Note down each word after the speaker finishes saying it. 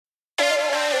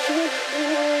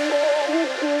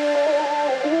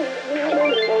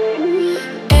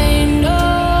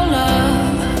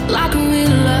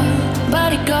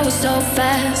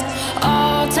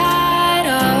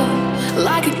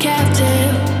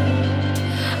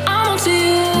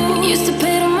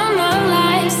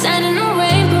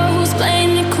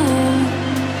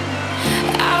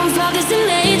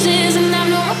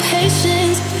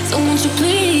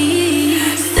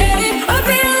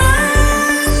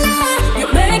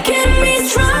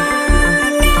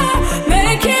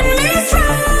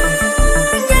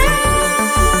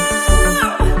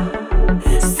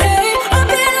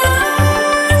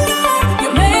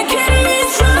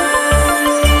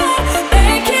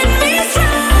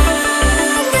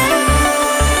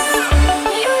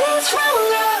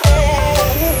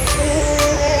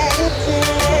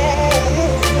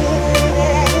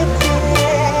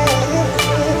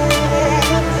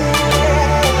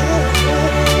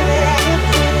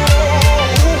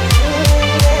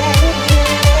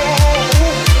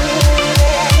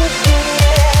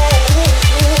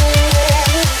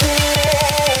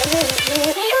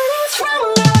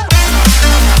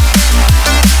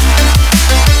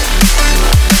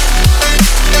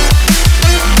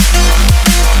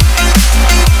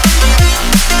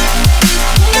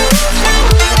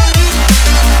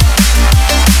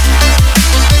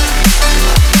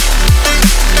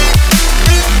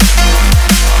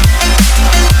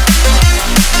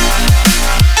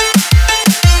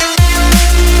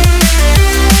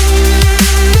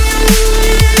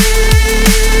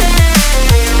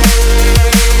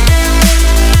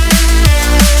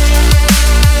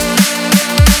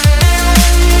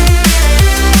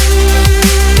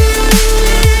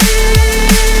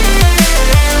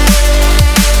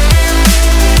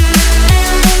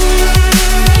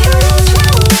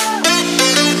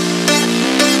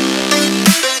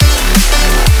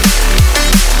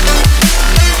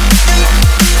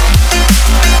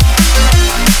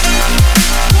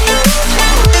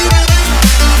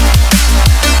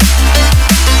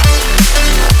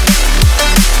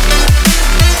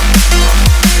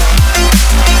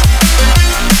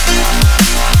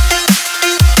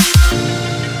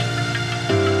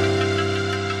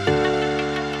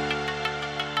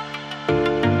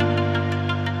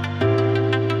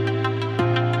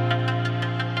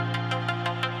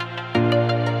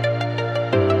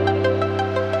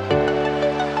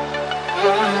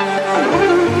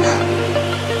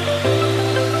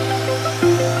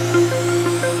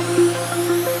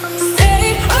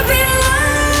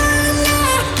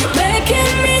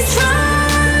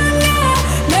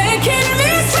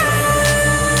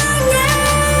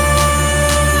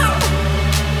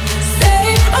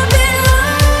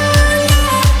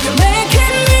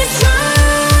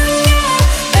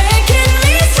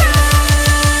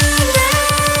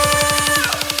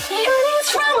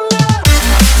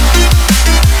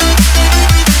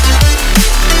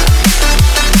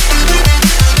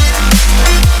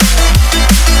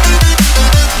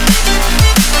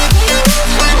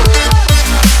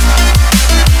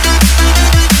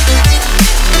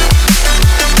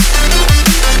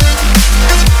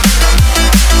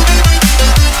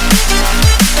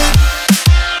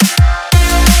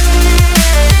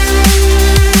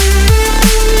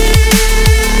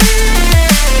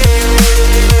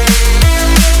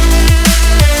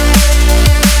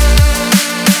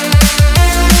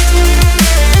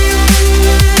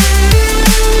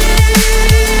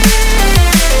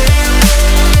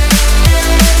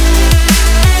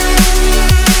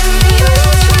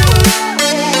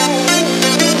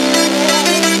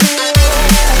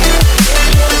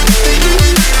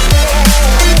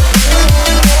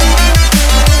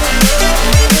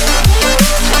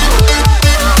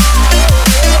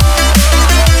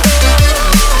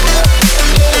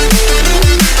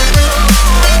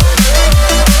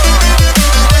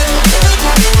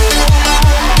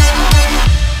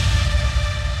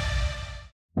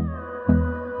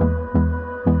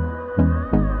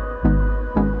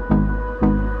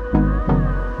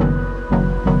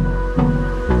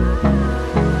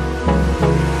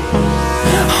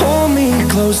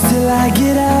close till I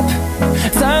get up.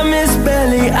 Time is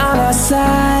barely on our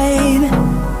side.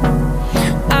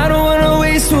 I don't wanna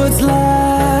waste what's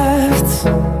left.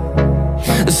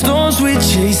 The storms we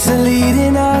chase are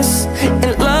leading us,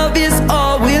 and love is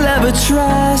all we'll ever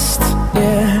trust.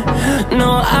 Yeah, no,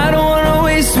 I don't wanna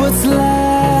waste what's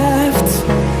left.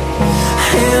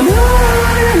 And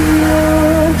on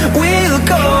we'll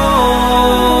go,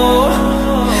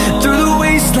 through the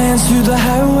wastelands, through the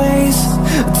highways,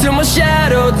 till my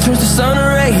shadow turns to sun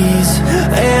rays.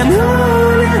 And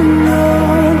on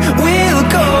we'll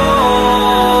go,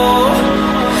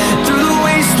 through the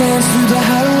wastelands, through the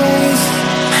highways,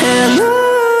 and on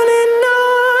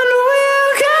we'll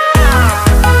go.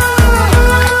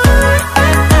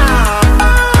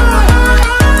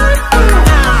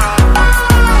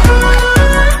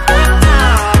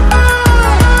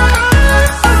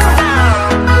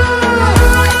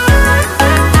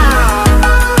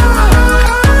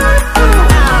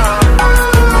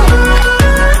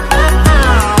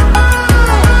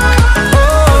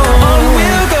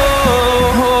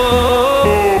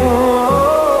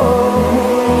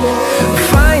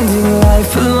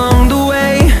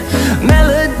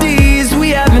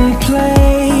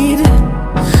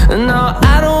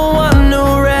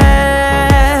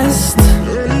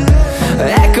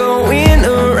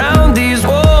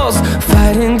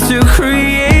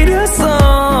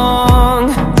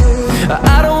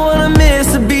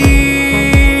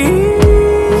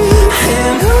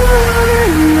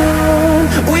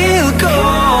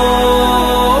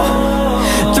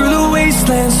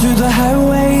 Through the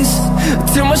highways,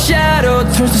 till my shadow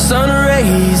turns to sun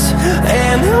rays.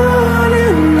 And on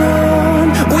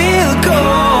we'll go,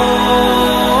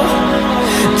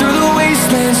 through the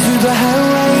wastelands, through the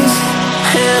highways,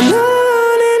 and on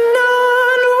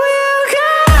we'll go.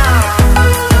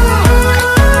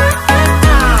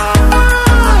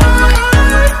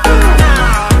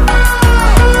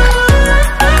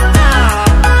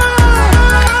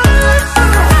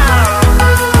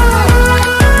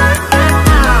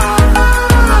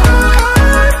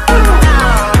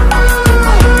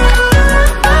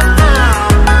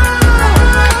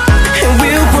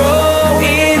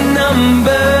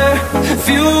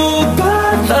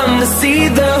 See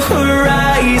the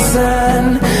horizon,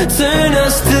 turn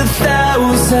us to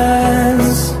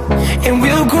thousands, and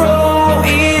we'll grow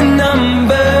in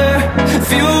number,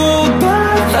 fueled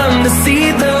by them. To see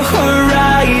the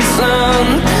horizon,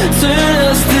 turn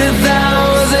us to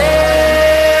thousands,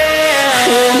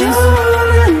 and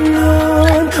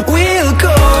on we'll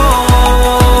go,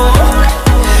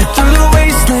 through the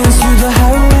wastelands, through the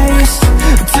highways,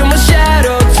 till my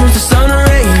shadow turns to sun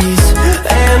rays.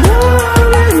 And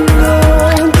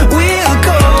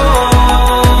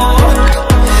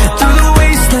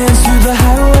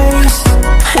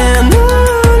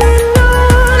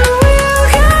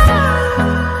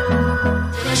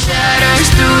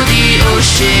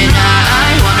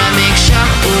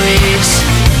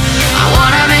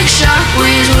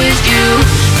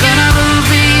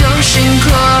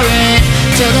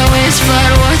till the waves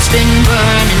flood what's been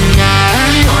burning.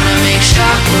 I wanna make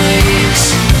shockwaves.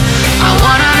 I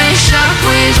wanna make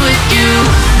shockwaves with you.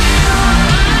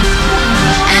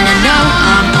 And I know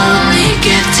I'm only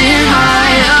getting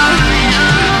higher,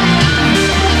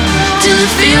 till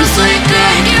it feels like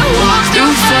I can walk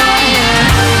through fire.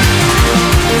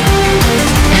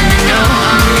 And I know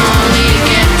I'm only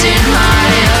getting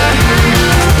higher,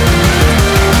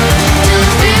 till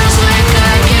it feels like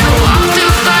I can walk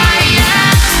through fire.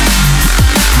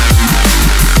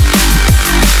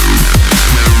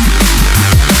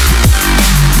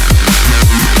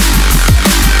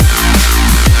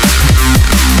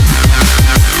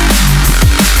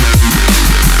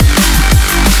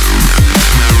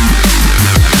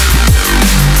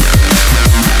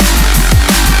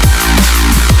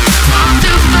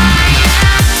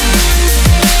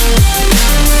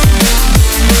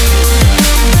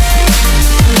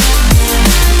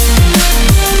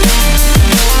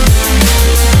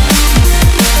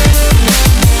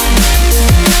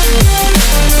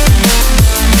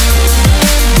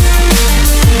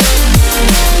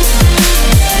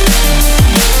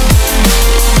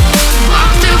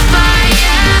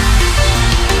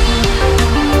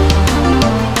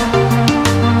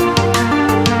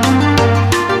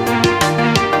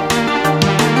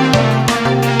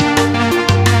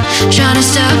 Trying to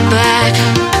step back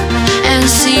and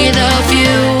see the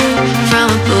view from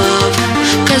above,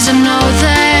 'cause I know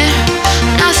that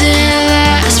nothing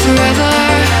lasts forever.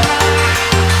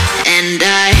 And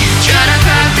I try to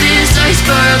crack this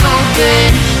iceberg open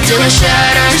till it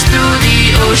shatters through the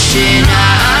ocean.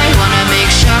 I wanna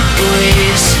make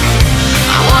shockwaves.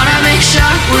 I wanna make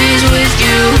shockwaves.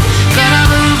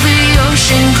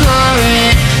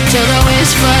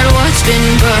 it's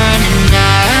been burning